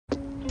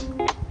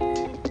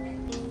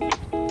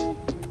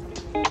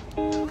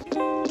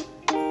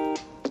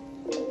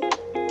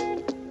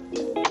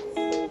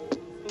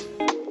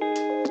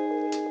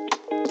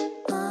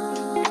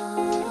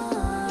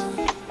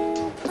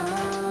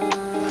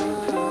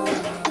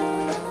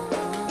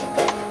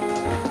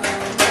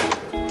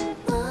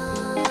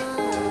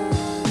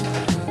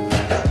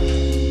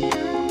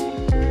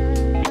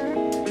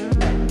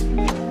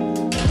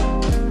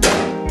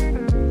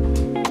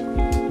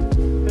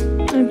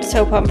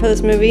so pumped for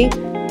this movie.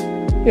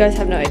 You guys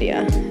have no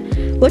idea.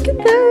 Look at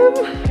them.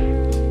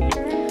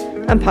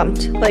 I'm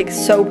pumped, like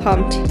so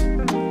pumped.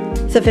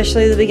 It's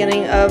officially the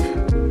beginning of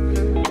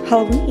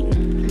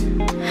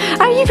Halloween.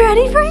 Are you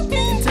ready for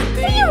this?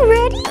 Are you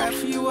ready?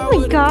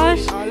 Oh my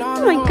gosh.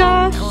 Oh my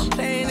gosh.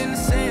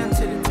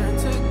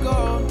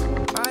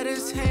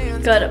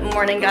 Good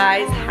morning,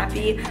 guys.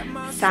 Happy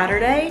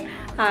Saturday.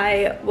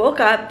 I woke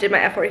up, did my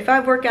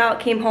F45 workout,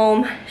 came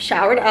home,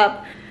 showered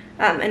up,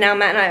 and now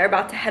Matt and I are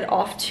about to head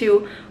off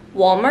to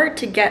Walmart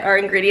to get our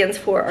ingredients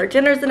for our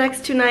dinners the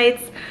next 2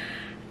 nights.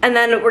 And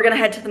then we're gonna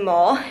head to the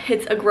mall.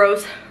 It's a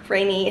gross,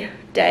 rainy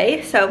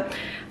day, so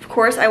of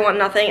course I want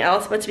nothing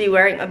else but to be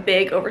wearing a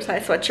big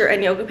oversized sweatshirt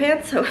and yoga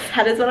pants, so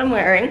that is what I'm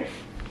wearing.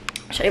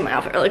 I'll show you my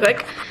outfit really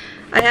quick.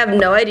 I have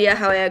no idea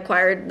how I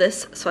acquired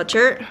this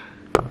sweatshirt.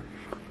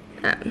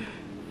 I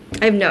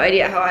have no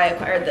idea how I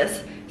acquired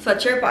this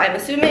sweatshirt, but I'm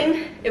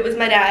assuming it was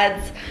my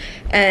dad's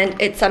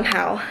and it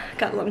somehow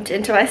got lumped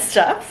into my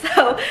stuff,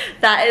 so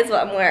that is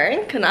what I'm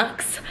wearing,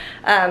 Canucks.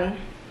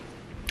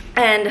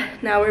 And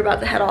now we're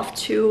about to head off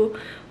to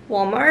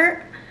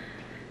Walmart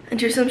and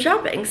do some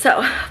shopping.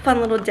 So fun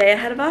little day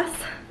ahead of us.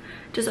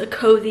 Just a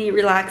cozy,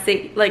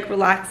 relaxing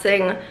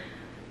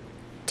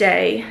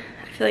day.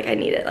 I feel like I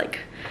need it,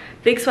 like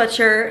big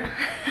sweatshirt,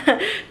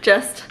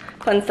 just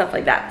fun stuff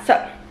like that.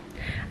 So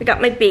I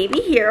got my baby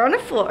here on the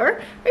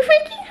floor. Right,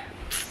 Frankie?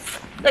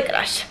 Look at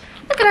us,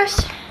 look at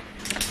us.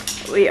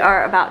 We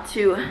are about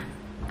to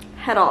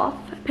head off.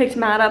 I picked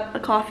Matt up a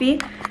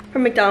coffee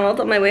from McDonald's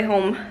on my way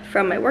home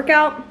from my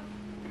workout.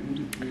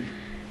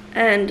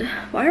 And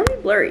why are we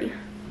blurry?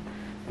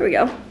 There we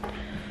go.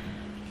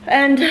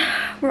 And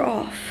we're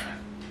off.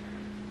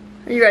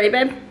 Are you ready,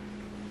 babe?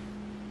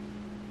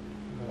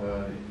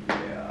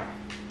 Yeah.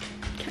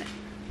 Okay.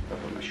 I'll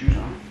put my shoes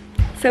on.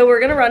 So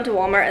we're gonna run to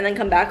Walmart and then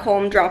come back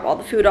home, drop all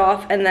the food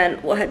off, and then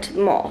we'll head to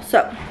the mall.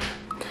 So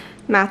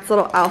Matt's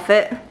little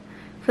outfit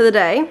for the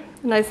day.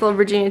 Nice little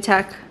Virginia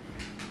Tech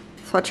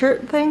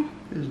sweatshirt thing.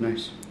 It is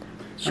nice.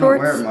 Shorts. I don't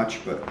wear it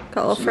much, but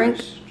got a little Frank.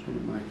 Nice.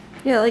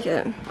 Yeah, I like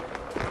it.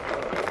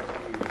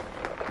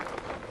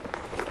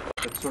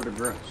 It's sort of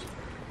gross.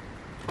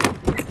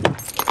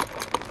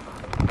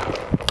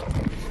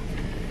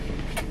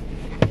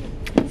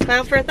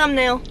 Smile for a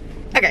thumbnail.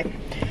 Okay.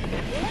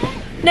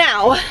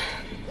 Now,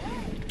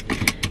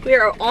 we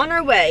are on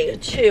our way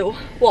to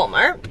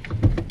Walmart.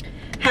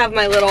 Have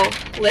my little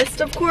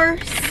list, of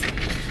course.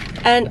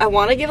 And I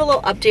want to give a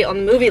little update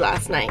on the movie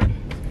last night,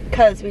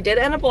 because we did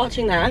end up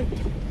watching that.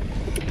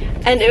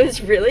 And it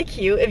was really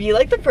cute. If you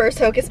like the first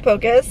Hocus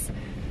Pocus,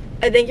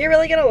 I think you're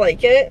really gonna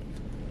like it.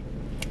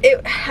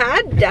 It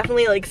had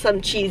definitely like some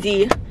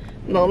cheesy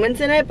moments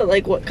in it, but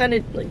like what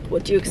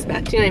do you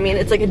expect? You know what I mean?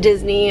 It's like a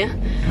Disney.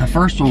 The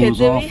first one was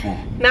awful.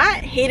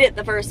 Matt hated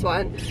the first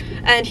one,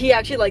 and he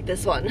actually liked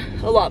this one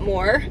a lot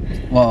more.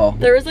 Well,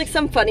 there was like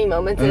some funny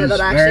moments in it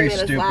that actually made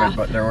us laugh.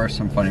 But there were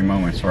some funny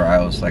moments where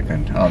I was like,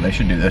 oh, they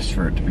should do this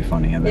for it to be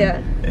funny, and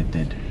then it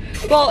did.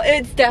 Well,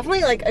 it's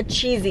definitely like a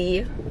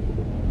cheesy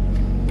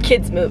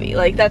kids movie.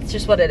 Like that's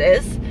just what it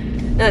is,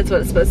 and that's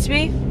what it's supposed to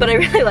be. But I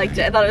really liked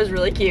it. I thought it was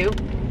really cute.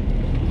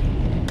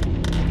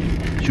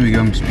 Should we give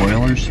them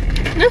spoilers?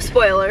 No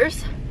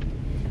spoilers.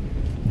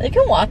 They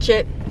can watch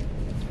it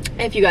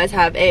if you guys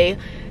have a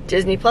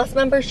Disney Plus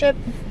membership.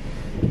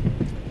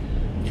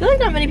 I feel like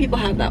not many people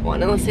have that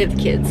one unless they have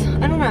the kids.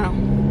 I don't know.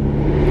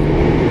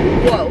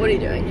 Whoa, what are you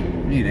doing?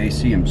 I need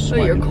AC, I'm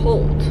sweating. Oh, you're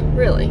cold.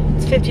 Really?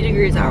 It's 50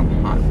 degrees out.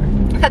 I'm hot.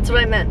 That's what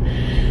I meant.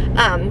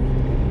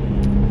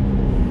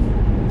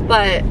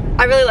 But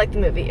I really liked the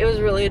movie. It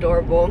was really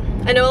adorable.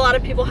 I know a lot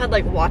of people had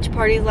like watch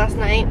parties last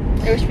night.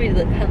 I wish we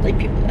had like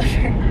people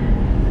there.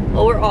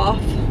 Well, we're off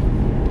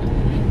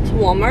to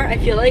Walmart. I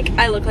feel like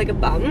I look like a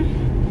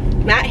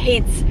bum. Matt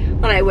hates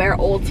when I wear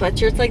old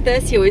sweatshirts like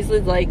this. He always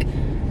is like,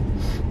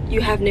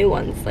 you have new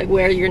ones, like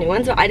wear your new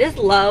ones. So I just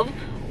love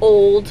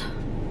old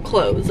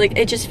clothes. Like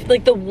it just,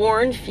 like the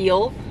worn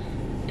feel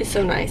is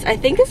so nice. I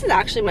think this is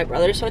actually my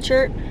brother's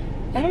sweatshirt.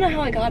 I don't know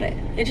how I got it.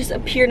 It just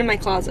appeared in my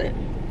closet.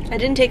 I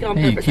didn't take it on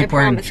purpose. You keep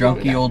wearing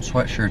junky old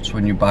sweatshirts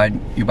when you buy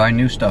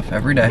new stuff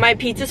every day. My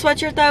pizza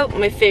sweatshirt though,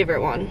 my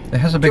favorite one. It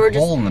has a big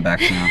hole in the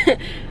back now.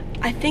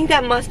 I think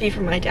that must be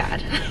from my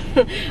dad.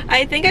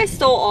 I think I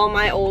stole all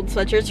my old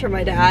sweatshirts from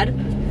my dad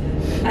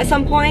at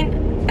some point,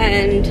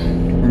 and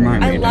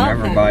remind me to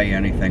never buy you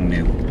anything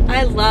new.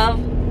 I love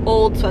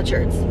old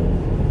sweatshirts.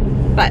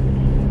 But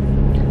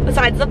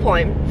besides the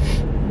point,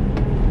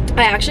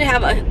 I actually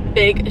have a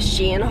big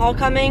Shein haul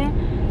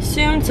coming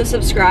soon, so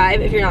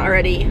subscribe if you're not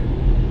already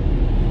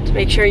to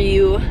make sure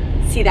you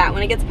see that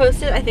when it gets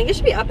posted. I think it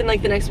should be up in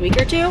like the next week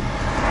or two.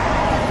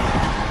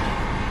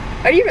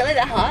 Are you really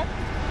that hot?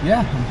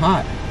 Yeah, I'm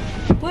hot.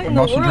 What in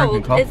the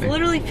world? It's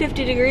literally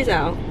 50 degrees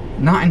out.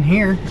 Not in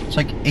here. It's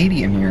like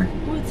 80 in here.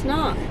 No, it's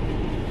not.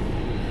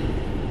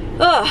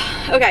 Oh,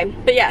 okay.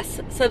 But yes,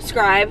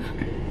 subscribe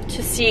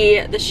to see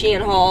the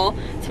Shein haul.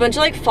 It's a bunch of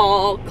like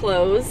fall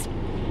clothes,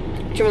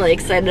 which I'm really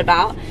excited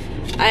about.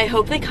 I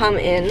hope they come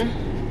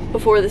in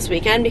before this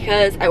weekend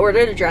because I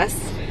ordered a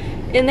dress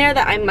in there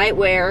that I might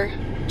wear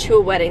to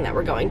a wedding that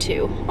we're going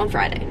to on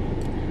Friday.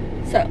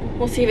 So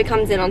we'll see if it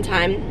comes in on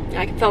time.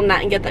 I can film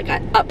that and get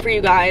that up for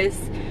you guys.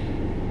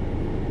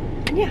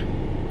 And yeah,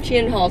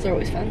 Shein hauls are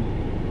always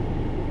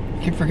fun.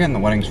 Keep forgetting the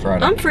wedding's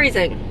Friday. I'm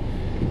freezing.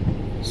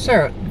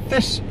 Sarah,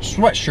 this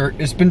sweatshirt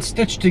has been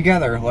stitched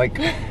together like.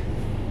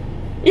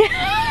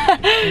 Yeah,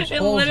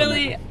 it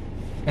literally.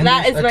 And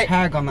that is a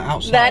tag on the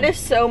outside. That is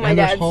so my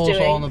dad's doing. And there's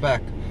holes all in the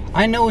back.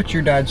 I know what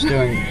your dad's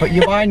doing, but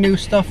you buy new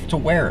stuff to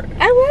wear it.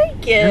 I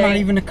like it. You're not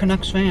even a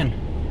Canucks fan.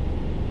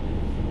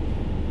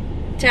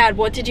 Dad,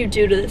 what did you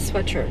do to this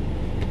sweatshirt?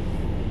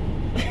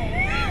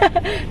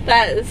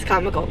 That is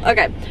comical.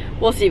 Okay,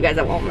 we'll see you guys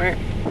at Walmart.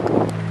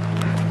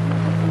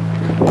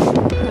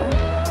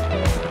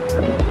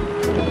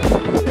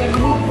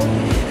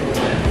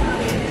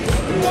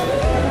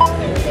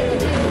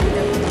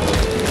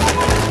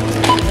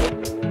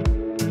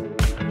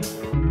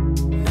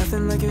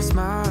 Nothing like your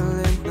smile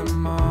in the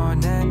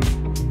morning,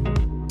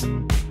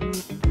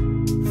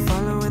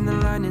 following the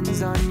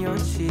linings on your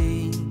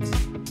cheeks.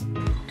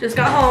 Just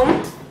got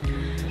home.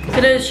 I'm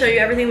gonna show you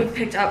everything we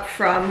picked up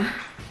from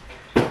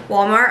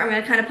Walmart. I'm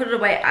gonna kind of put it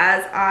away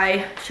as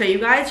I show you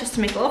guys just to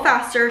make it a little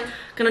faster.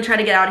 Gonna try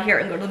to get out of here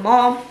and go to the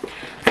mall.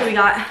 So we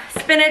got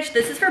spinach.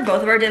 This is for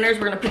both of our dinners.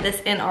 We're gonna put this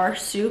in our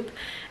soup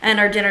and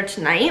our dinner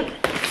tonight.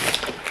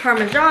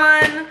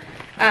 Parmesan,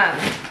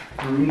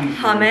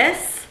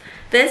 hummus.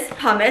 This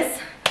hummus,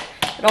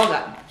 it all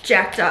got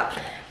jacked up.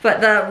 But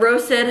the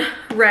roasted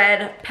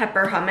red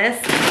pepper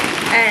hummus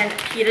and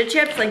pita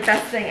chips, like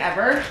best thing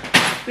ever.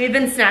 We've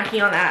been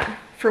snacking on that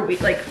for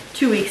like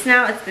 2 weeks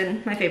now. It's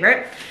been my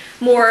favorite.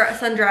 More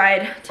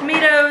sun-dried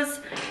tomatoes,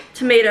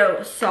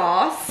 tomato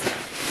sauce,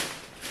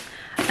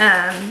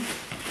 and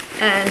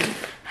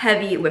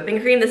heavy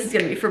whipping cream. This is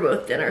gonna be for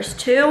both dinners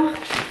too.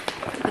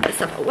 Put this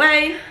stuff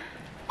away.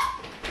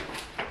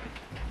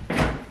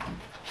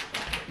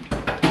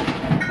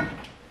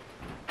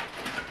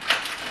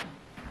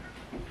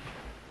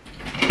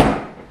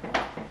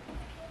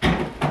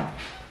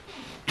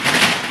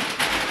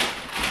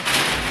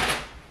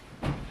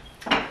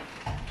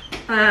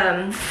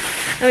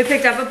 And we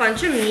picked up a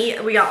bunch of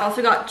meat. We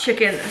also got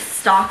chicken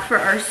stock for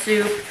our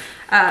soup,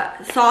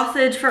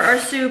 sausage for our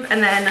soup,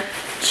 and then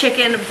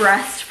chicken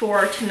breast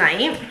for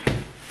tonight.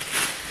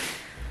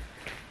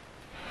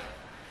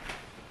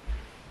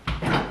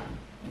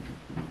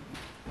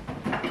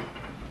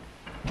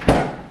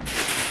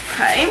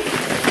 Okay,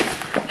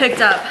 picked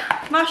up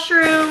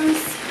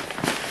mushrooms.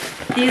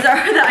 These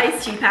are the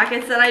iced tea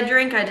packets that I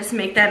drink. I just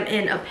make them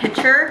in a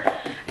pitcher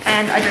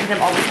and I drink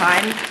them all the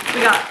time.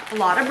 We got a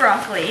lot of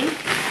broccoli.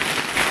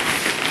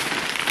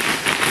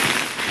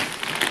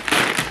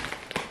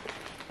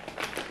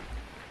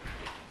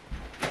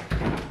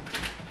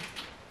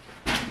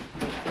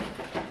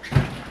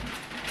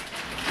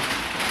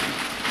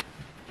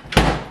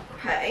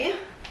 Okay.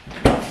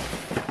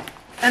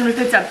 And we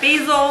picked up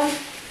basil,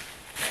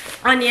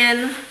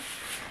 onion,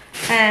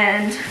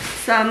 and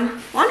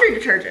some laundry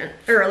detergent,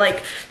 or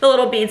like the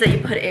little beads that you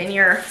put in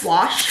your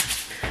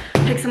wash.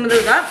 Pick some of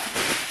those up.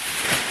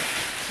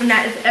 And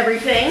that is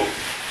everything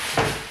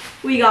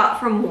we got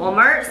from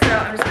Walmart. So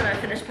I'm just gonna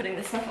finish putting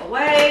this stuff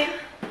away.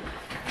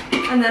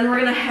 And then we're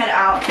gonna head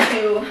out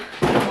to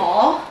the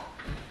mall.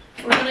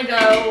 We're gonna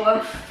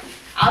go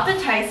out to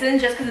Tyson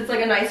just because it's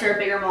like a nicer,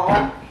 bigger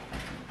mall.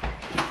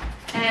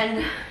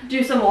 And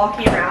do some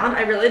walking around.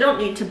 I really don't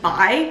need to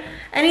buy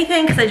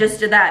anything because I just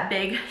did that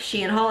big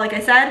Shein haul like I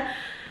said.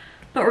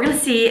 But we're gonna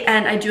see,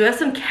 and I do have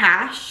some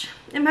cash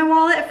in my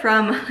wallet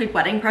from like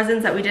wedding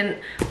presents that we didn't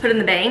put in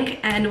the bank.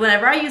 And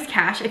whenever I use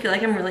cash, I feel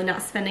like I'm really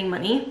not spending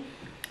money.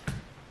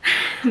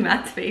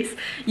 Matt's face.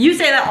 You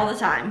say that all the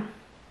time.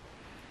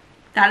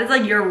 That is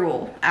like your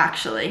rule,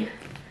 actually.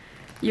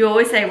 You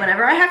always say,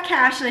 whenever I have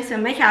cash and I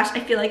spend my cash,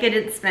 I feel like I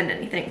didn't spend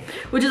anything,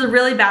 which is a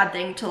really bad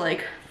thing to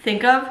like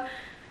think of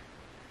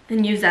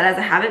and use that as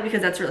a habit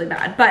because that's really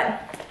bad. But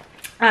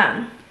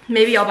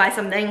maybe I'll buy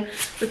something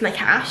with my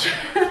cash.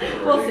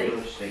 We'll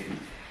see.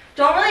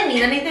 Don't really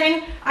need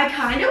anything. I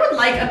kind of would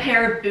like a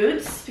pair of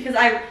boots because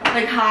I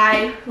like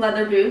high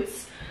leather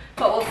boots,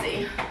 but we'll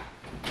see.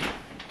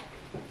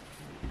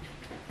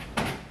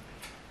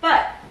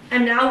 But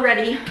I'm now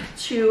ready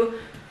to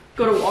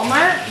go to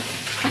Walmart.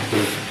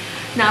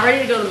 Now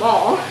ready to go to the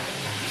mall.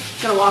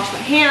 Gonna wash my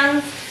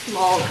hands. I'm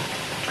all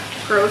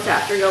gross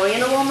after going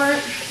into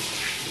Walmart.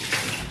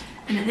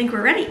 And I think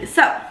we're ready.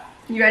 So,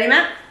 you ready,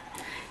 Matt?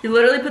 You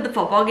literally put the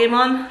football game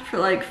on for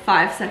like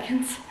 5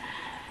 seconds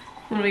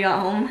when we got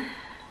home.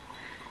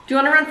 Do you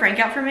want to run Frank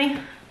out for me?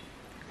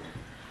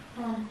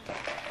 No,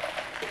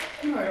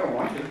 I don't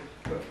want to.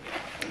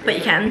 But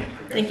you can.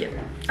 Thank you.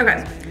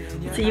 Okay.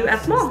 See you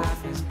at the mall.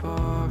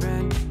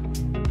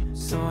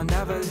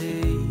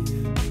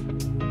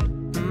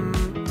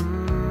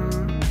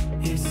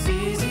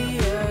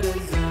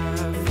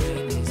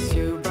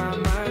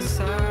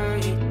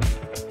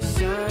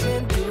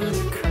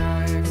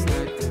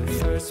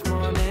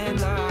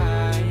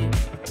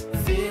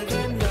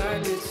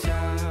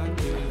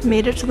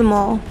 Made it to the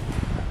mall.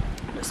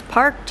 Just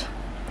parked.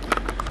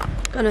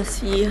 Gonna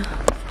see if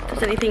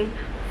there's anything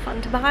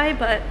fun to buy,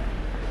 but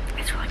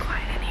it's really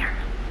quiet in here.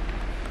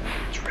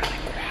 It's really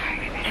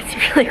quiet.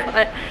 It's really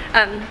quiet.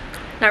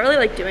 Not really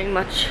like doing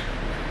much,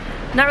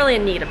 not really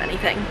in need of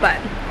anything, but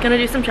gonna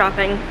do some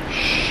shopping,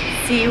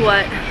 see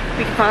what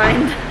we can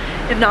find.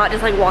 If not,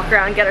 just like walk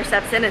around, get our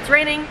steps in. It's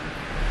raining,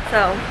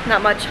 so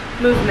not much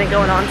movement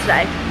going on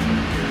today.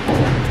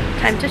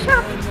 Time to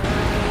shop.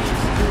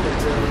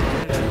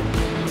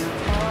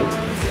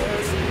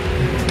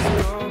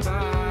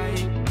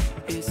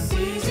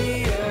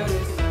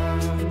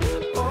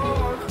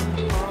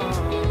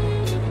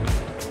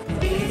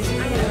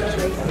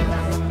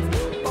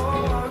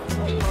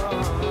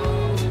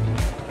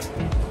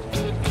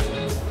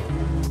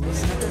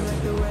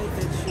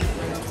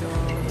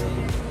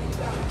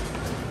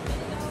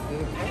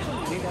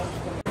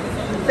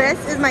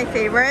 This is my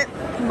favorite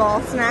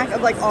mall snack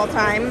of like all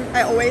time.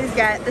 I always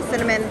get the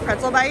cinnamon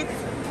pretzel bites.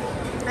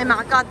 And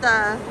Matt got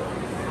the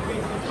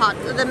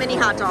mini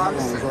hot dogs.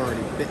 One was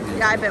already bitten.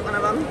 Yeah, I bit one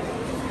of them.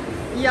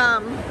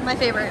 Yum, my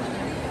favorite.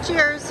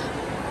 Cheers.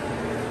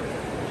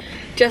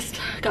 Just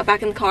got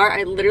back in the car.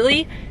 I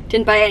literally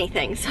didn't buy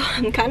anything, so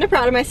I'm kind of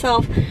proud of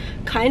myself,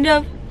 kind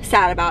of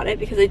sad about it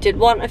because I did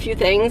want a few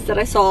things that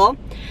I saw.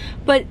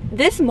 But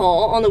this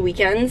mall on the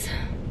weekends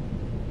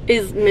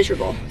is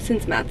miserable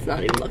since Matt's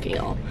not even looking.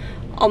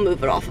 I'll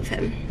move it off of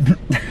him.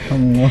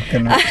 I'm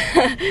looking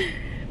at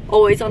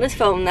always on his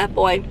phone, that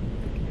boy.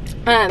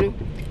 a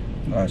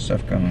lot of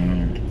stuff going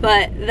on.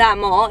 But that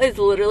mall is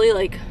literally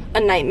like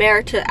a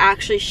nightmare to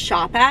actually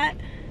shop at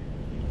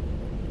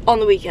on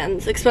the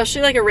weekends,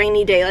 especially like a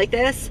rainy day like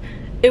this.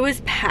 It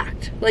was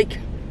packed. Like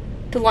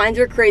the lines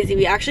were crazy.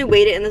 We actually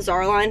waited in the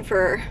Zara line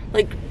for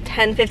like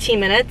 10-15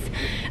 minutes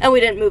and we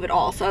didn't move at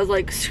all. So I was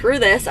like, screw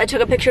this. I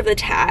took a picture of the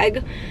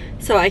tag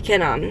so I can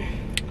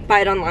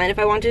buy it online if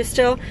I want to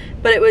still.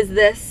 But it was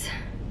this,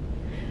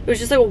 it was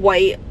just like a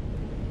white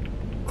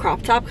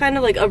crop top, kind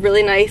of like a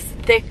really nice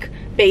thick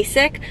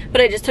basic,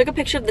 but I just took a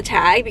picture of the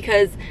tag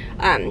because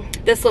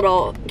this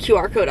little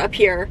QR code up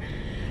here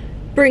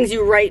brings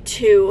you right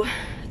to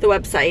the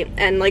website,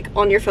 and like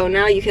on your phone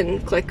now you can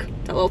click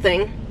that little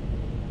thing.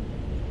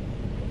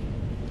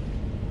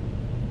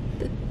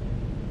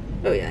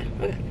 Oh yeah,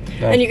 okay.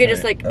 And you could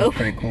just like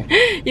open, cool.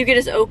 You could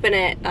just open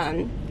it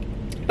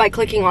by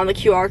clicking on the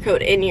QR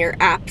code in your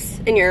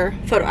apps, in your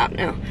photo app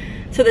now.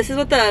 So this is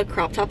what the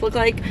crop top looked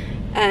like,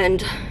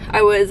 and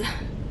I was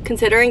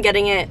considering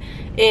getting it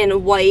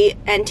in white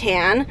and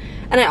tan,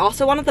 and I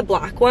also wanted the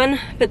black one,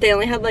 but they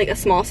only had like a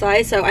small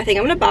size, so I think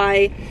I'm gonna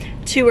buy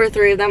 2 or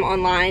 3 of them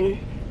online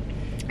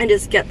and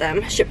just get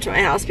them shipped to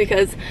my house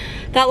because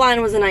that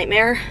line was a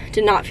nightmare.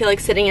 Did not feel like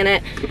sitting in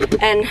it,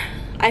 and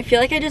I feel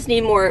like I just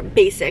need more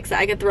basics that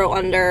I could throw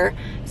under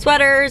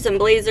sweaters and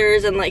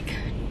blazers and like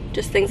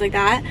just things like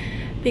that,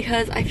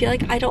 because I feel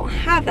like I don't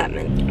have that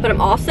many. But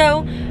I'm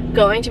also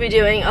going to be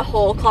doing a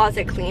whole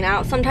closet clean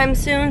out sometime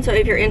soon, so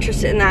if you're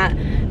interested in that,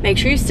 make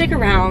sure you stick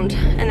around,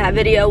 and that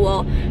video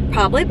will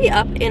probably be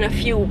up in a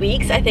few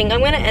weeks. I think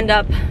I'm gonna end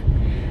up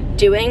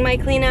doing my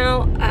clean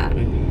out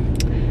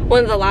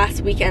one of the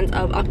last weekends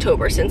of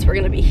October, since we're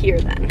gonna be here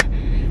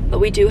then. But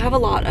we do have a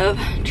lot of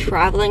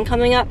traveling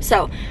coming up,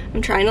 so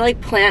I'm trying to like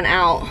plan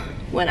out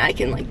when I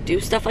can like do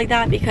stuff like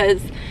that,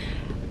 because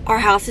our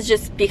house is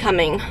just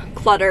becoming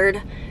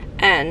cluttered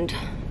and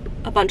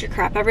a bunch of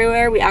crap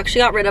everywhere. We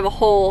actually got rid of a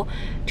whole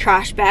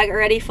trash bag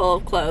already full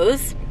of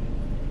clothes,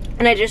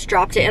 and I just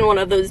dropped it in one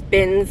of those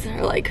bins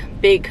or like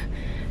big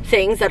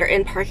things that are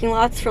in parking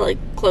lots for like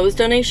clothes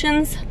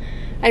donations.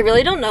 I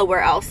really don't know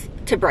where else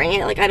to bring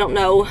it. Like I don't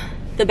know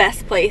the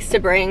best place to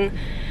bring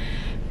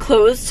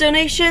clothes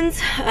donations,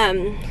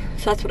 so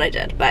that's what I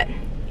did. But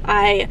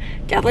I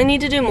definitely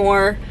need to do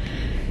more,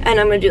 and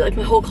I'm gonna do like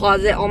my whole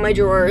closet, all my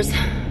drawers,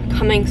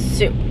 coming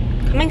soon,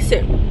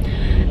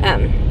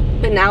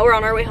 but now we're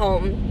on our way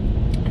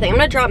home. I think I'm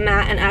gonna drop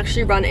Matt and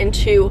actually run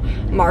into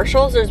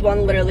Marshall's. There's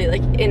one literally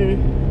like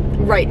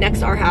right next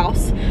to our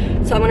house,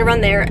 so I'm gonna run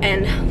there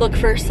and look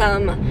for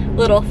some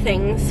little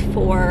things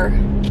for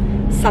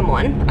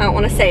someone. I don't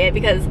want to say it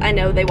because I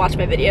know they watch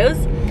my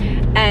videos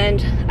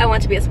and I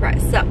want it to be a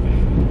surprise. So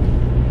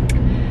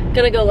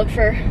gonna go look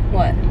for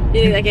what?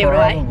 You think that gave it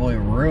away? Probably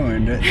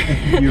ruined it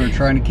if you were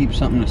trying to keep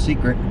something a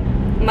secret.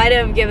 Might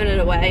have given it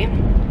away,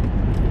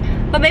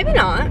 but maybe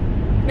not.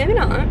 Maybe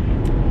not.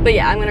 But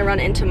yeah, I'm gonna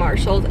run into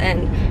Marshall's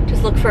and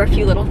just look for a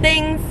few little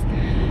things.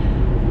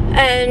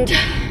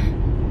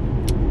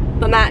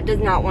 But Matt does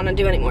not want to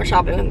do any more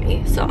shopping with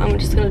me, so I'm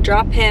just gonna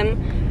drop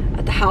him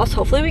at the house.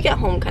 Hopefully we get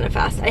home kind of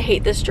fast. I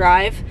hate this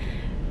drive.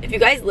 If you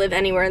guys live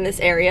anywhere in this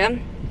area,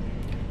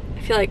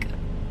 I feel like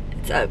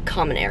it's a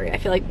common area. I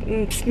feel like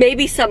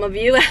maybe some of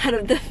you out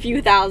of the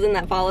few thousand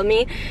that follow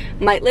me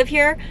might live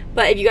here,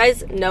 but if you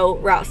guys know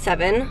Route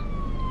 7,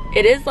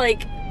 it is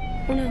like,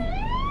 oh no,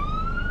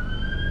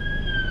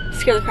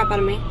 scare the crap out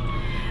of me.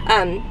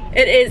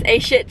 It is a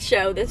shit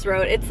show, this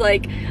road. It's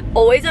like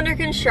always under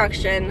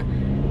construction.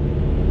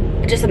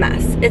 Just a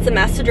mess. It's a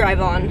mess to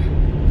drive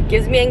on.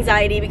 Gives me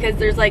anxiety because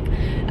there's like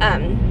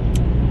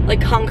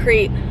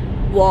concrete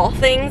wall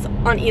things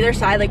on either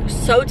side, like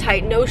so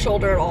tight, no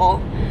shoulder at all.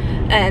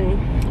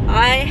 And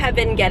I have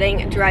been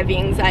getting driving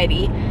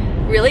anxiety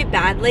really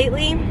bad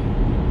lately,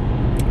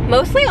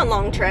 mostly on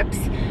long trips,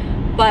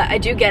 but I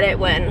do get it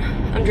when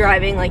I'm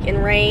driving like in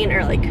rain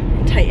or like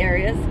in tight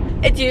areas.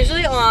 It's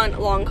usually on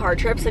long car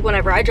trips. Like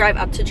whenever I drive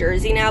up to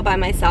Jersey now by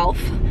myself,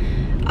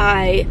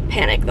 I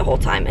panic the whole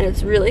time, and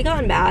it's really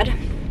gotten bad.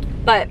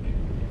 But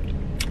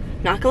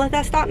not gonna let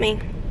that stop me.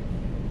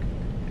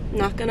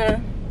 Not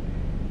gonna,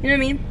 you know what I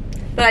mean?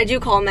 But I do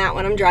call Matt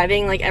when I'm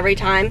driving, like every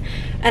time,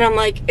 and I'm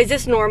like, is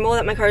this normal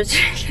that my car is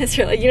this?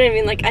 Or like, you know what I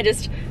mean? Like I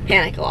just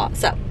panic a lot.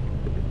 So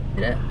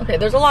okay,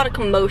 there's a lot of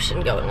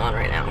commotion going on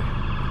right now.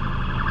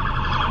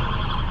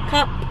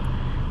 Cop,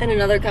 and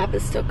another cop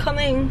is still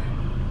coming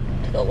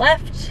to the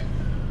left.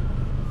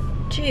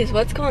 Jeez,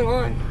 what's going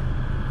on?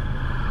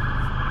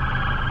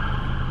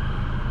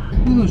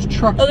 Those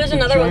trucks. Oh, there's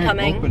another one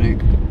coming. Opening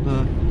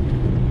the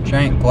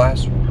giant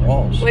glass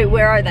walls. Wait,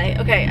 where are they?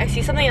 Okay, I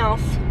see something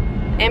else.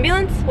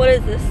 Ambulance? What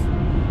is this?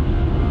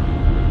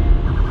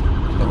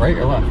 The right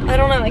or left? I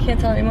don't know, I can't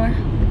tell anymore.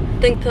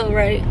 Think to the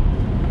right.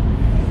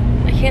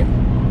 I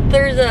can't.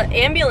 There's an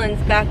ambulance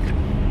back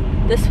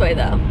this way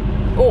though.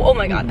 Oh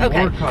my god.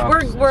 Okay.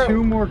 We're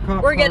two more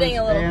cops. We're getting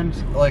a little. And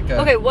like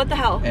a okay, what the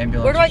hell?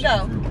 Ambulance. Where do I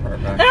go?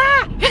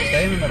 Ah!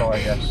 Stay in the middle, I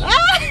guess.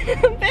 Ah!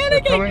 I'm panicking.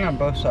 They're coming on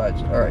both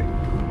sides. All right.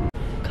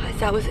 Guys,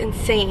 that was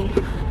insane.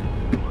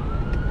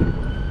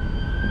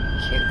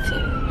 Can't see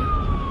anything.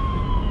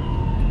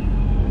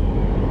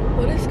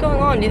 What is going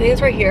on? Do you think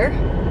it's right here?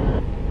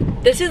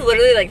 This is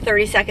literally like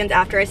 30 seconds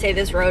after I say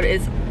this road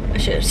is a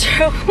shit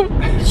show.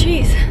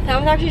 Jeez, that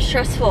was actually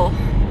stressful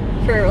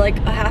for like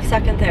a half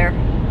second there.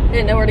 I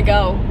didn't know where to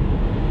go.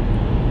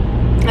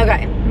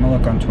 Okay. I'm gonna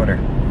look on Twitter.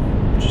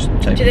 Just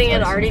type. Do you think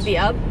it'd already be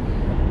up?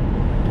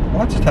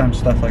 Lots of times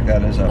stuff like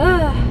that is up.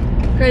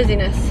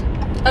 Craziness.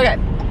 Okay.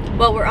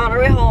 Well, we're on our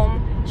way home.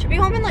 Should be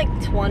home in like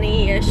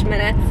 20-ish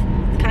minutes.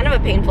 It's kind of a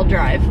painful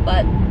drive,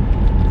 but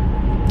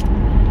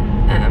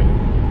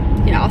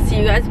yeah, I'll see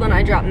you guys when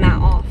I drop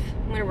Matt off.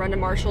 I'm gonna run to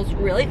Marshall's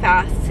really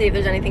fast, see if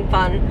there's anything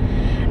fun,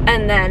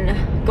 and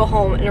then go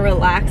home and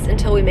relax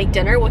until we make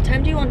dinner. What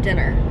time do you want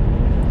dinner?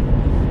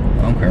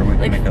 I don't care, we can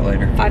make it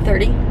later.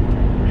 5:30?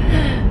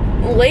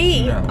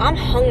 Late? No. I'm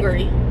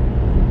hungry.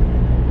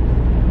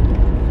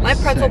 My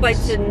pretzel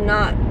bites did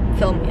not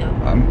fill me up.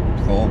 I'm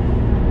full.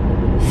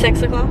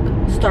 6 o'clock?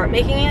 Start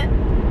making it.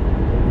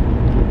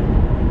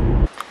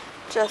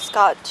 Just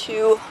got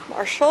to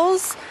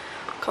Marshall's.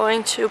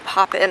 Going to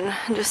pop in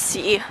and just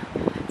see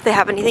if they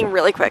have anything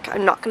really quick.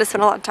 I'm not going to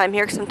spend a lot of time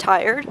here because I'm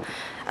tired,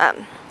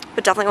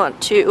 but definitely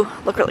want to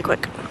look really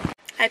quick.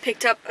 I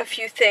picked up a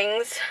few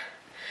things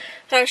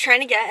that I was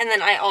trying to get, and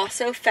then I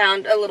also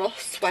found a little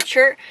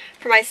sweatshirt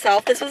for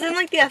myself. This was in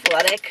like the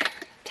athletic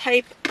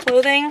type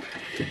clothing,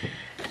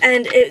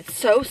 and it's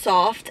so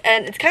soft,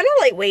 and it's kind of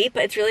lightweight,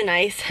 but it's really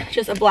nice.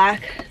 Just a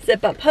black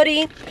zip up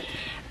hoodie,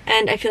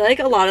 and I feel like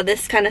a lot of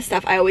this kind of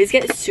stuff I always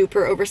get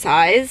super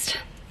oversized,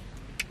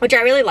 which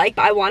I really like,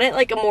 but I want it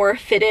like a more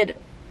fitted,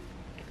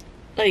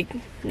 like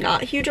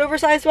not huge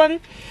oversized one.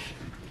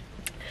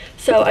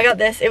 So I got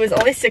this. It was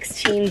only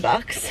 16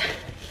 bucks.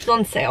 It was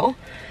on sale.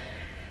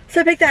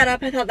 So I picked that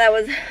up. I thought that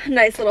was a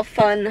nice little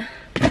fun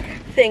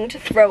thing to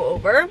throw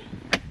over.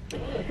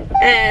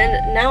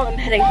 And now I'm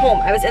heading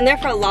home. I was in there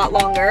for a lot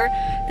longer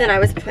than I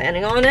was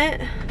planning on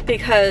it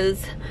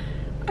because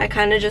I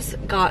kind of just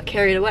got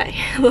carried away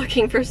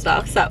looking for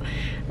stuff. So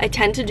I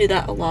tend to do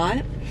that a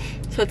lot.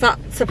 So it's not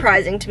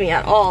surprising to me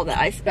at all that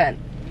I spent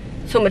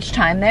so much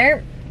time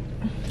there.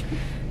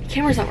 The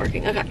camera's not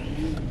working, okay.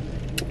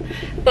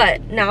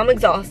 But now I'm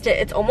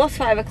exhausted. It's almost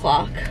 5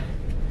 o'clock.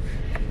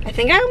 I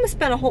think I almost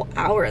spent a whole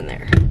hour in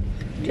there.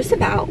 Just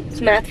about.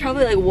 So Matt's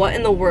probably like, what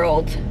in the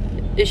world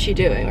is she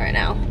doing right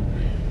now?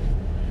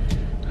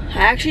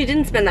 I actually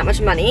didn't spend that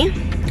much money.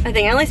 I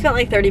think I only spent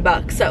like 30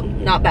 bucks, so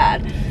not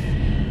bad.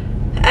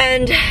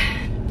 And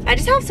I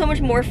just have so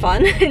much more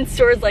fun in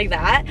stores like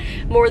that,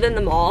 more than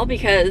the mall,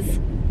 because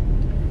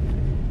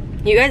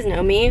you guys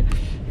know me.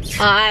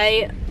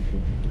 I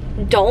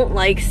don't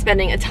like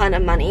spending a ton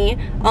of money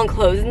on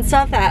clothes and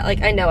stuff that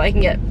like I know I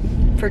can get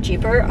for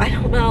cheaper. I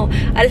don't know.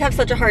 I just have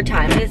such a hard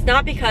time. And it's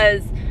not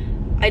because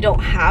I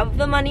don't have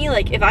the money.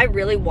 Like if I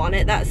really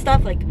wanted that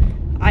stuff, like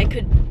I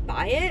could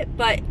buy it,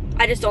 but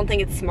I just don't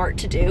think it's smart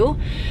to do.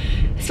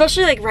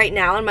 Especially like right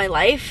now in my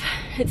life,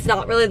 it's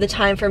not really the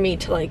time for me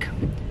to like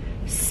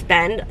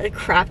spend a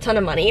crap ton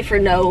of money for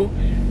no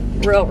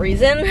real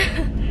reason.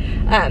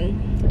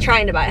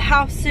 Trying to buy a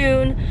house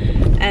soon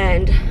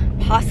and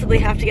possibly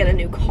have to get a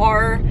new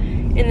car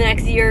in the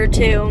next year or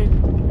two,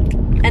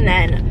 and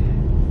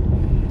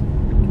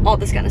then all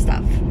this kind of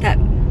stuff that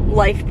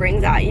life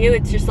brings at you.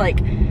 It's just like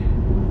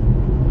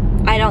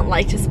I don't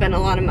like to spend a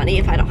lot of money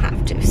if I don't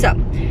have to. So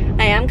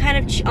I am kind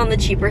of on the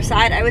cheaper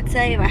side, I would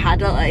say. If I had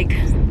to like,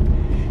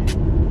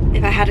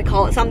 if I had to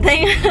call it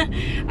something,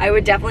 I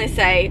would definitely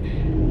say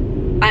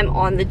I'm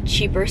on the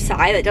cheaper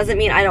side. That doesn't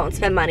mean I don't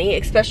spend money,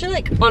 especially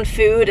like on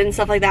food and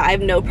stuff like that. I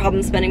have no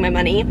problem spending my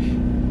money.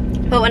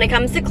 But when it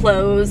comes to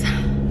clothes,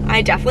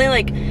 I definitely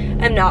like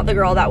am not the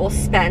girl that will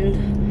spend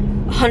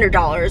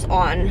 $100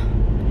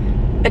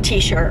 on a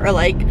t-shirt or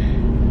like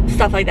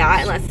stuff like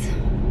that, unless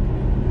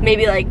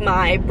maybe like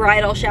my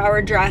bridal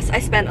shower dress I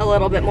spent a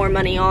little bit more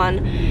money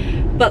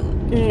on, but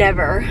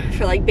never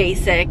for like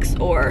basics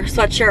or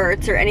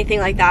sweatshirts or anything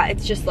like that.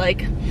 It's just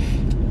like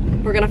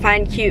we're gonna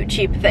find cute,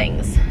 cheap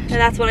things. And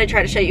that's what I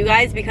try to show you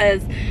guys,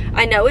 because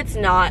I know it's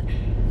not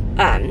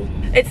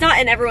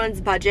in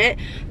everyone's budget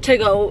to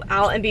go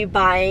out and be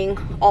buying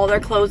all their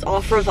clothes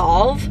off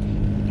Revolve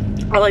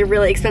or like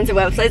really expensive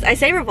websites. I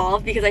say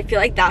Revolve because I feel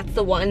like that's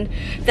the one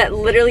that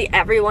literally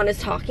everyone is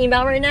talking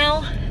about right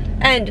now.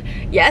 And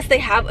yes, they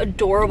have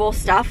adorable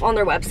stuff on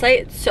their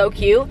website, it's so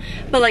cute,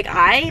 but like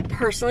I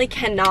personally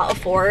cannot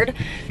afford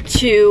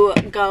to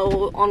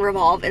go on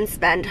Revolve and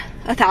spend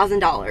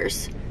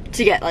 $1,000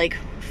 to get like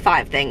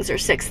 5 things or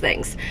 6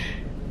 things.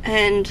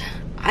 And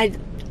I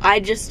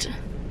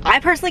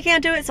personally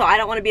can't do it, so I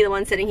don't want to be the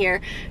one sitting here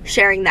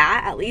sharing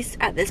that, at least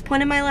at this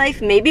point in my life.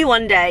 Maybe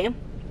one day,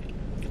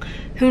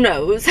 who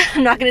knows?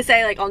 I'm not gonna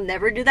say like I'll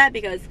never do that,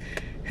 because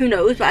who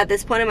knows, but at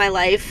this point in my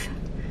life,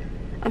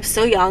 I'm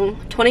so young,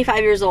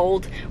 25 years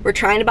old. We're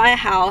trying to buy a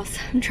house.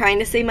 I'm trying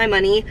to save my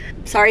money.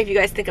 Sorry if you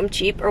guys think I'm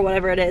cheap or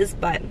whatever it is,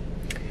 but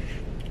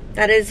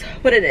that is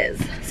what it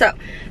is. So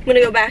I'm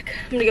gonna go back,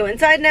 I'm gonna go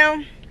inside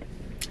now.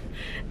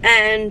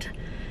 And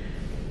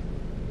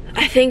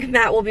I think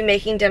Matt will be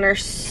making dinner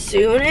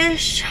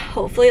soonish.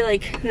 Hopefully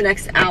like the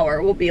next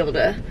hour we'll be able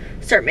to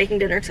start making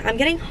dinner, because I'm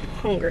getting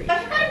hungry.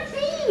 That's my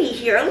baby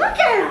here, look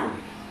at him.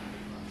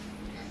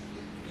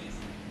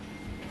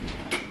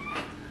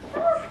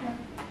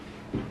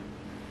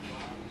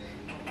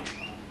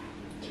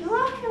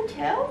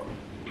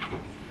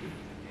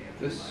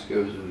 This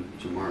goes in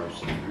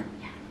tomorrow's dinner.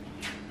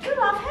 Do you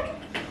love him?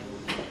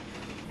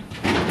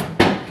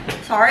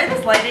 Sorry,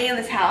 this lighting in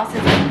this house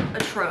is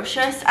like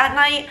atrocious at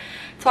night.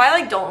 So I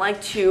like don't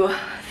like to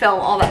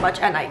film all that much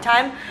at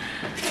nighttime.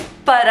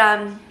 But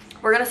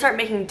we're gonna start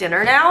making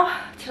dinner now.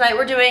 Tonight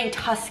we're doing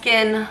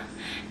Tuscan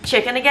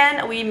chicken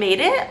again. We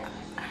made it,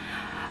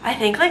 I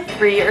think like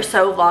 3 or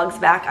so vlogs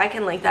back. I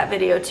can link that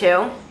video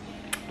too.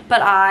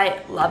 But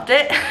I loved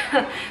it.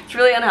 It's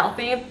really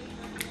unhealthy,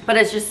 but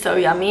it's just so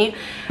yummy.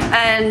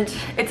 And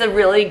it's a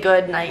really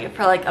good night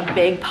for like a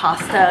big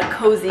pasta,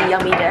 cozy,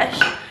 yummy dish.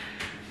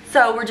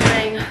 So we're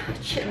doing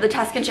the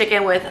Tuscan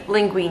chicken with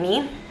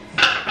linguine,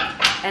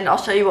 and I'll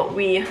show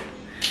you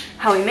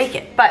how we make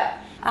it. But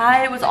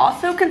I was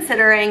also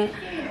considering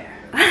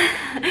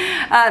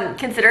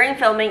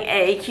filming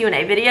a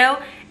Q&A video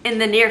in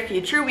the near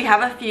future. We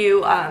have a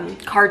few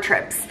car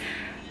trips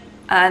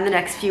in the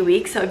next few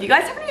weeks. So if you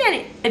guys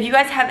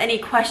have any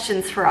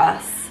questions for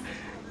us,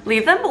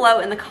 leave them below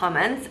in the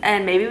comments,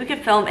 and maybe we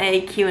could film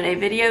a Q&A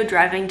video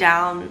driving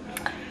down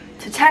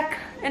to Tech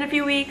in a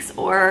few weeks,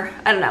 or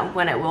I don't know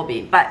when it will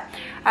be, but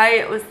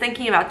I was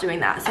thinking about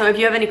doing that. So if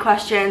you have any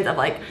questions of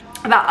like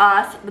about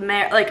us,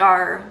 like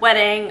our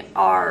wedding,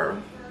 our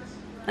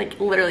like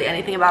literally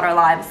anything about our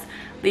lives,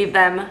 leave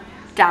them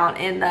down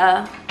in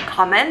the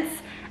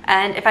comments,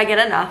 and if I get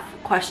enough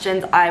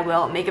questions I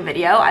will make a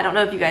video. I don't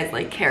know if you guys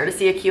like care to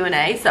see a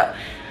Q&A, so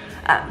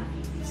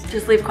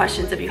just leave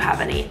questions if you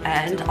have any,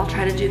 and I'll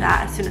try to do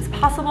that as soon as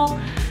possible.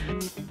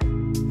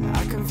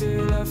 I can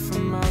feel love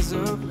from miles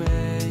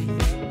away.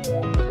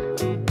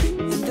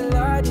 And the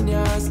light in your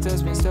eyes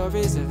tells me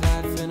stories of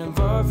life in a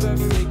more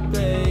perfect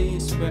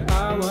place where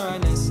I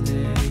wanna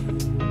stay.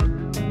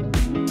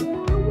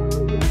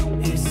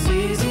 It's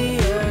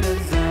easier to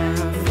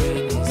love when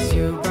it's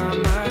you by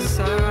my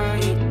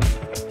side,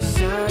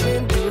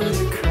 shining through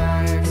the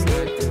cracks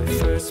like the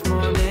first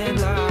morning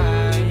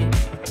light,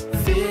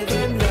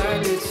 feeling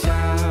like a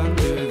child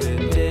through the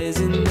days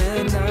and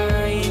the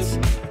nights,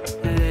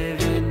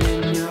 living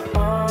in your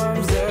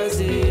arms as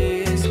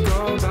years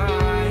go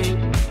by.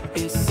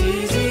 It's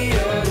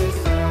easier to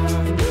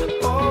love,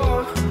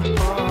 oh,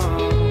 oh,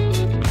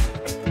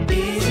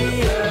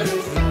 easier to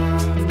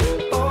love,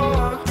 oh,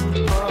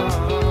 oh.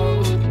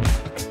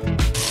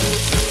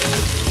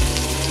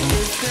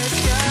 If the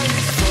sky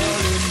is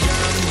falling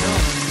down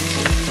on me,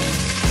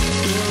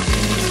 you'll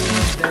be the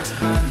one that's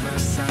by my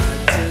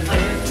side to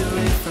lift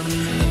away from me.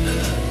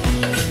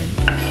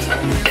 If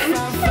I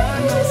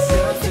find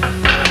myself in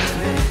my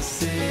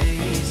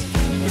places,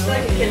 It's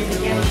like a kid's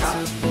candy shop.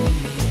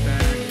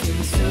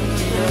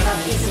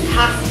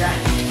 Pasta.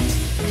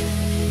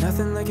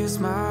 nothing like your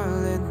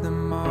smile in the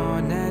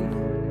morning,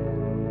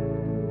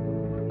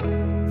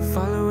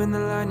 following the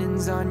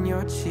linings on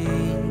your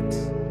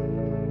cheeks.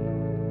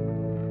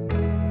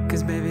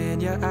 'Cause baby, in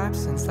your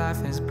absence,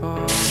 life is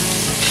boring.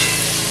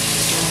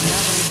 You'll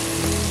never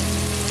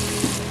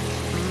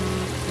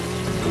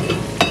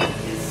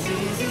It's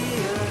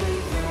easier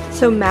to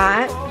So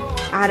Matt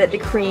added the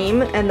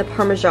cream and the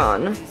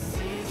Parmesan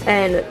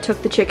and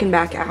took the chicken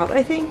back out,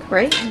 I think,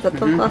 right? Is that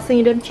the last thing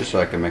you did? Just so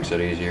I can mix it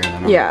easier, and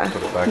then I'll Yeah,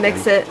 put it back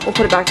mix in. it. We'll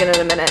put it back in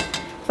a minute.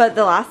 But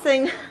the last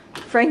thing,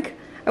 Frank,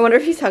 I wonder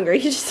if he's hungry.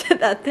 He just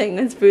said that thing,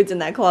 his food's in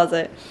that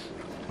closet.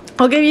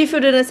 I'll give you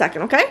food in a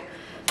second, okay?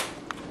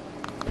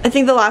 I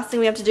think the last thing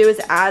we have to do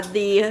is add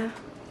the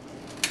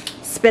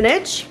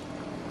spinach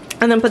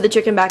and then put the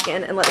chicken back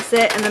in and let it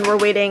sit, and then we're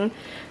waiting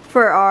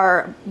for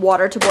our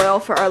water to boil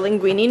for our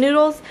linguine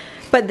noodles.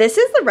 But this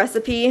is the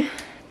recipe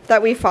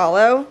that we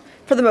follow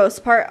for the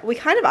most part. We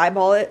kind of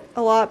eyeball it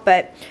a lot,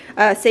 but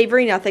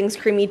savory nothings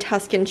creamy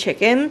Tuscan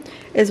chicken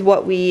is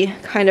what we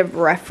kind of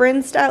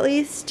referenced, at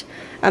least.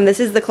 This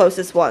is the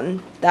closest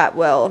one that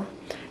will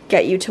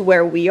get you to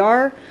where we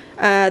are.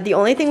 The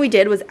only thing we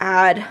did was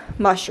add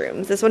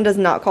mushrooms. This one does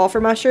not call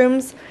for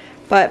mushrooms,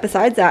 but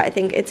besides that, I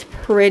think it's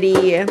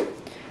pretty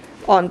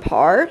on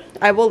par.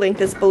 I will link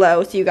this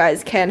below so you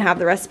guys can have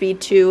the recipe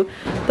to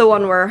the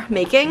one we're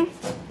making.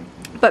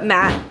 But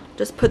Matt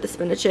just put the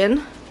spinach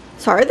in.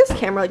 Sorry, this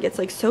camera gets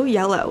like so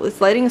yellow.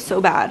 This lighting is so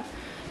bad.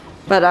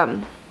 But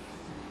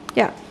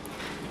yeah,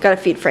 gotta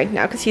feed Frank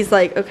now because he's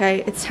like,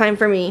 okay, it's time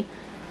for me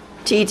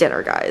to eat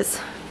dinner, guys.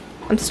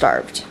 I'm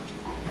starved.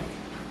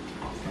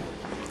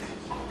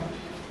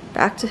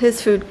 Back to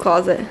his food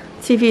closet.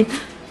 See if he...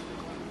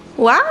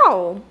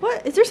 Wow!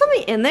 What? Is there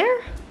something in there?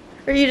 Or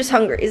are you just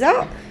hungry? Is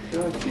that...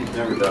 He's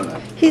never done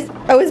that.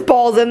 Oh, his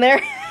ball's in there.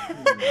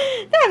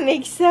 That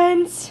makes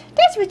sense.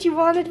 That's what you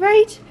wanted,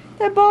 right?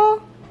 That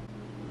ball?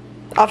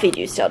 I'll feed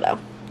you still, though.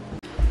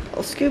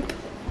 Little scoop.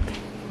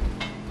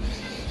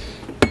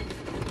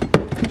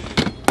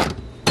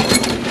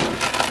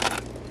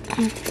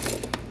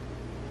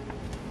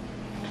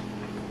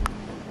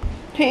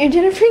 Hey, your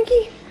dinner,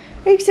 Frankie?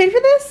 Are you excited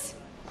for this?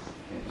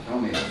 Tell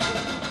me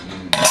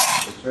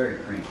it's very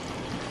creamy.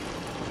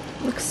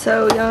 Looks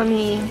so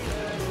yummy.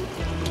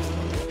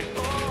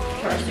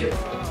 Try soup.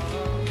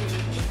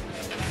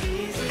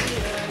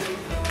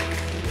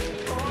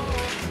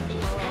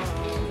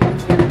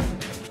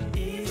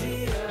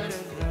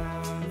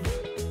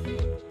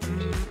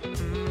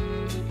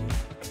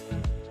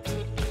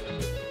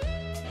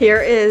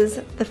 Here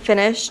is the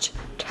finished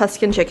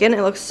Tuscan chicken.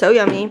 It looks so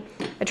yummy.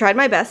 I tried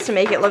my best to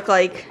make it look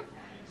like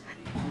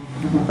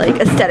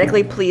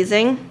aesthetically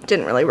pleasing.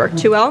 Didn't really work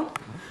too well,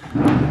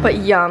 but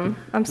yum.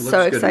 I'm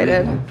so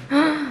excited.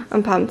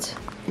 I'm pumped.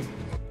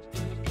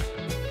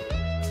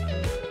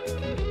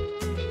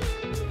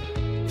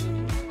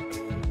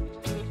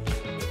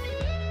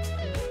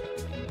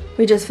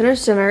 We just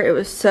finished dinner. It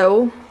was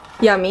so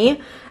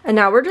yummy, and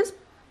now we're just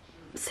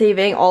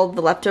saving all of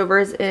the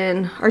leftovers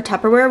in our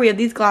Tupperware. We have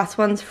these glass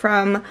ones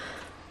from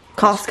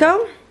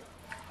Costco.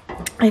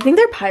 I think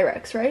they're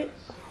Pyrex, right?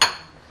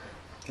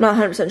 Not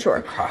 100%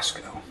 sure.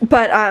 Costco.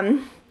 But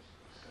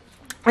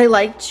I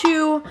like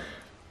to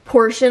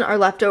portion our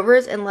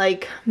leftovers in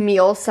like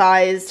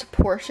meal-sized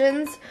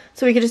portions,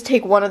 so we could just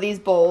take one of these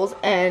bowls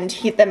and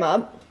heat them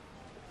up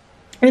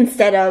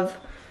instead of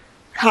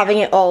having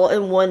it all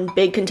in one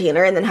big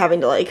container and then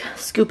having to like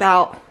scoop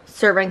out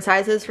serving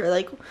sizes for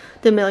like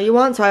the meal you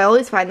want. So I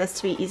always find this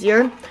to be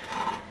easier.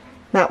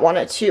 Matt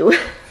wanted to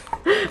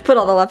put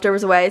all the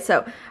leftovers away,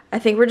 so I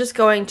think we're just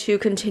going to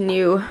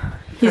continue.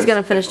 He's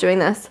gonna finish doing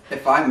this.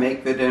 If I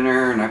make the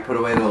dinner and I put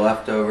away the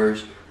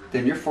leftovers,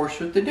 then you're forced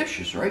with the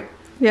dishes, right?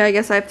 Yeah, I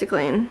guess I have to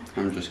clean.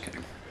 I'm just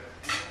kidding.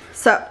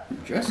 So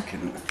Just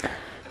kidding.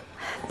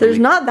 there's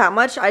not that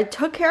much. I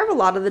took care of a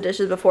lot of the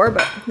dishes before,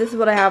 but this is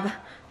what I have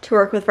to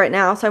work with right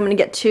now. So I'm gonna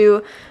get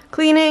to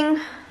cleaning.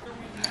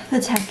 The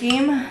tech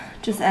game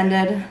just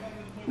ended.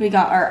 We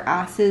got our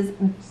asses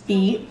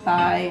beat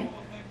by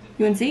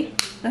UNC,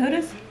 the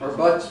Hooters. Our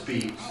butts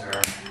beat,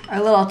 sir.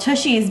 Our little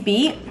tushies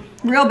beat.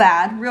 Real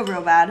bad,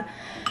 real bad.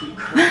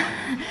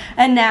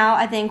 And now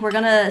I think we're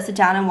gonna sit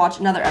down and watch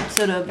another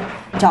episode of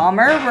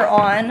Dahmer. We're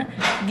on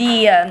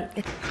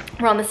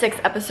the 6th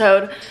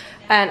episode,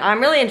 and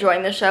I'm really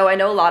enjoying the show. I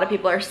know a lot of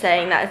people are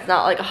saying that it's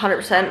not like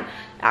 100%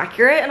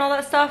 accurate and all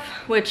that stuff,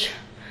 which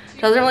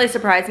doesn't really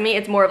surprise me.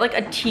 It's more of like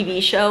a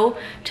TV show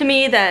to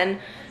me than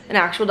an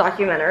actual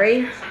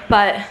documentary,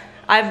 but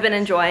I've been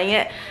enjoying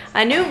it.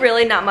 I knew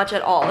really not much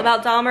at all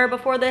about Dahmer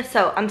before this,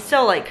 so I'm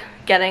still like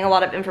getting a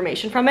lot of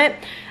information from it,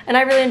 and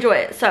I really enjoy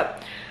it. So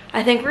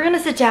I think we're gonna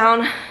sit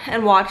down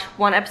and watch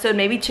one episode,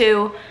 maybe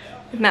two,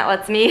 if Matt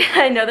lets me.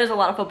 I know there's a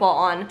lot of football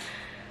on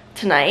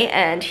tonight,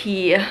 and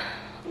he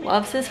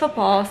loves his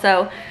football,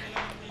 so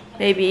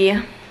maybe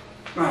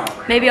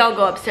I'll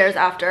go upstairs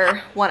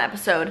after one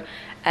episode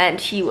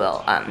and he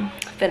will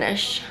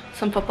finish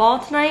some football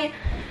tonight.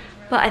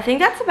 But I think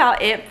that's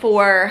about it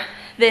for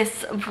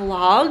this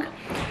vlog.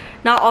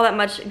 Not all that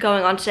much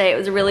going on today. It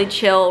was a really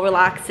chill,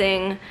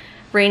 relaxing,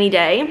 rainy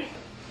day.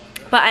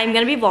 But I'm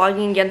gonna be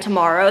vlogging again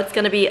tomorrow. It's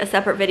gonna be a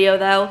separate video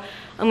though.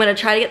 I'm gonna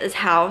try to get this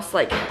house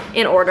like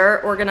in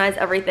order, organize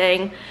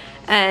everything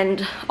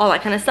and all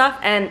that kind of stuff.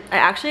 And I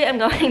actually am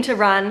going to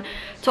run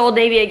to Old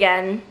Navy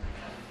again.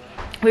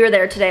 We were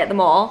there today at the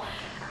mall,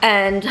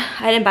 and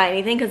I didn't buy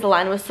anything because the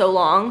line was so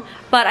long,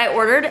 but I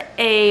ordered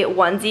a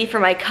onesie for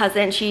my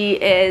cousin. She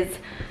is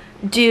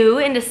due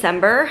in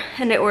December,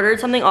 and I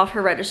ordered something off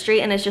her registry,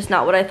 and it's just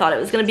not what I thought it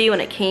was gonna be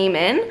when it came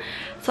in.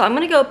 So I'm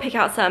gonna go pick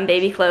out some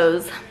baby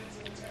clothes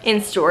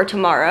in store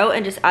tomorrow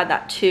and just add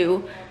that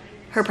to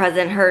her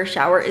present. Her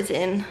shower is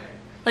in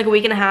like a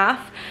week and a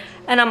half,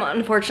 and I'm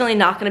unfortunately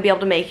not gonna be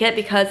able to make it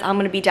because I'm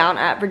gonna be down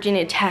at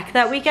Virginia Tech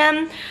that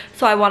weekend.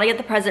 So I wanna get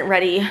the present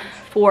ready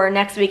for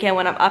next weekend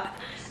when I'm up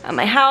at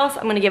my house.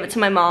 I'm gonna give it to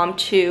my mom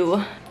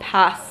to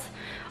pass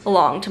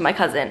along to my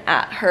cousin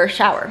at her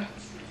shower.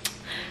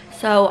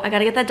 So I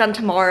gotta get that done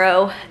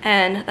tomorrow,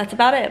 and that's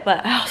about it.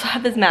 But I also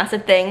have this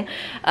massive thing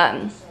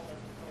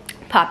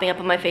popping up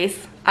on my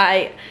face.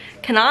 I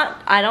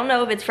don't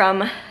know if it's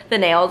from the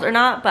nails or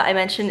not, but I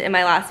mentioned in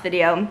my last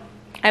video,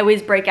 I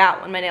always break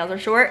out when my nails are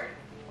short.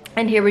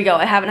 And here we go.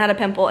 I haven't had a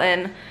pimple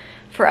in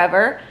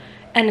forever,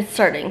 and it's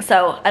starting.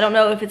 So I don't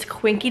know if it's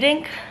quinky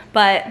dink,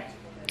 but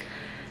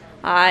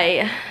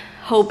I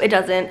hope it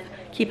doesn't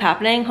keep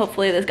happening.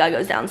 Hopefully this guy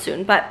goes down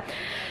soon. But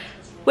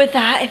with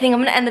that, I think I'm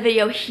gonna end the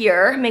video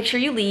here. Make sure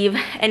you leave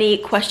any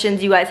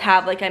questions you guys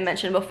have, like I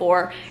mentioned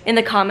before, in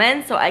the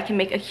comments so I can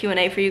make a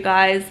Q&A for you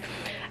guys.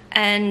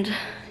 And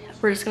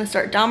we're just gonna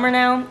start Dahmer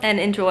now and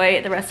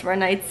enjoy the rest of our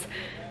night.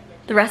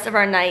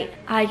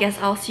 I guess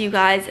I'll see you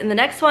guys in the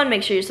next one.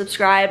 Make sure you're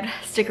subscribed,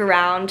 stick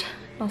around.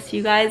 I'll see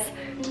you guys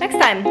next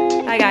time.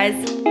 Bye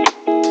guys.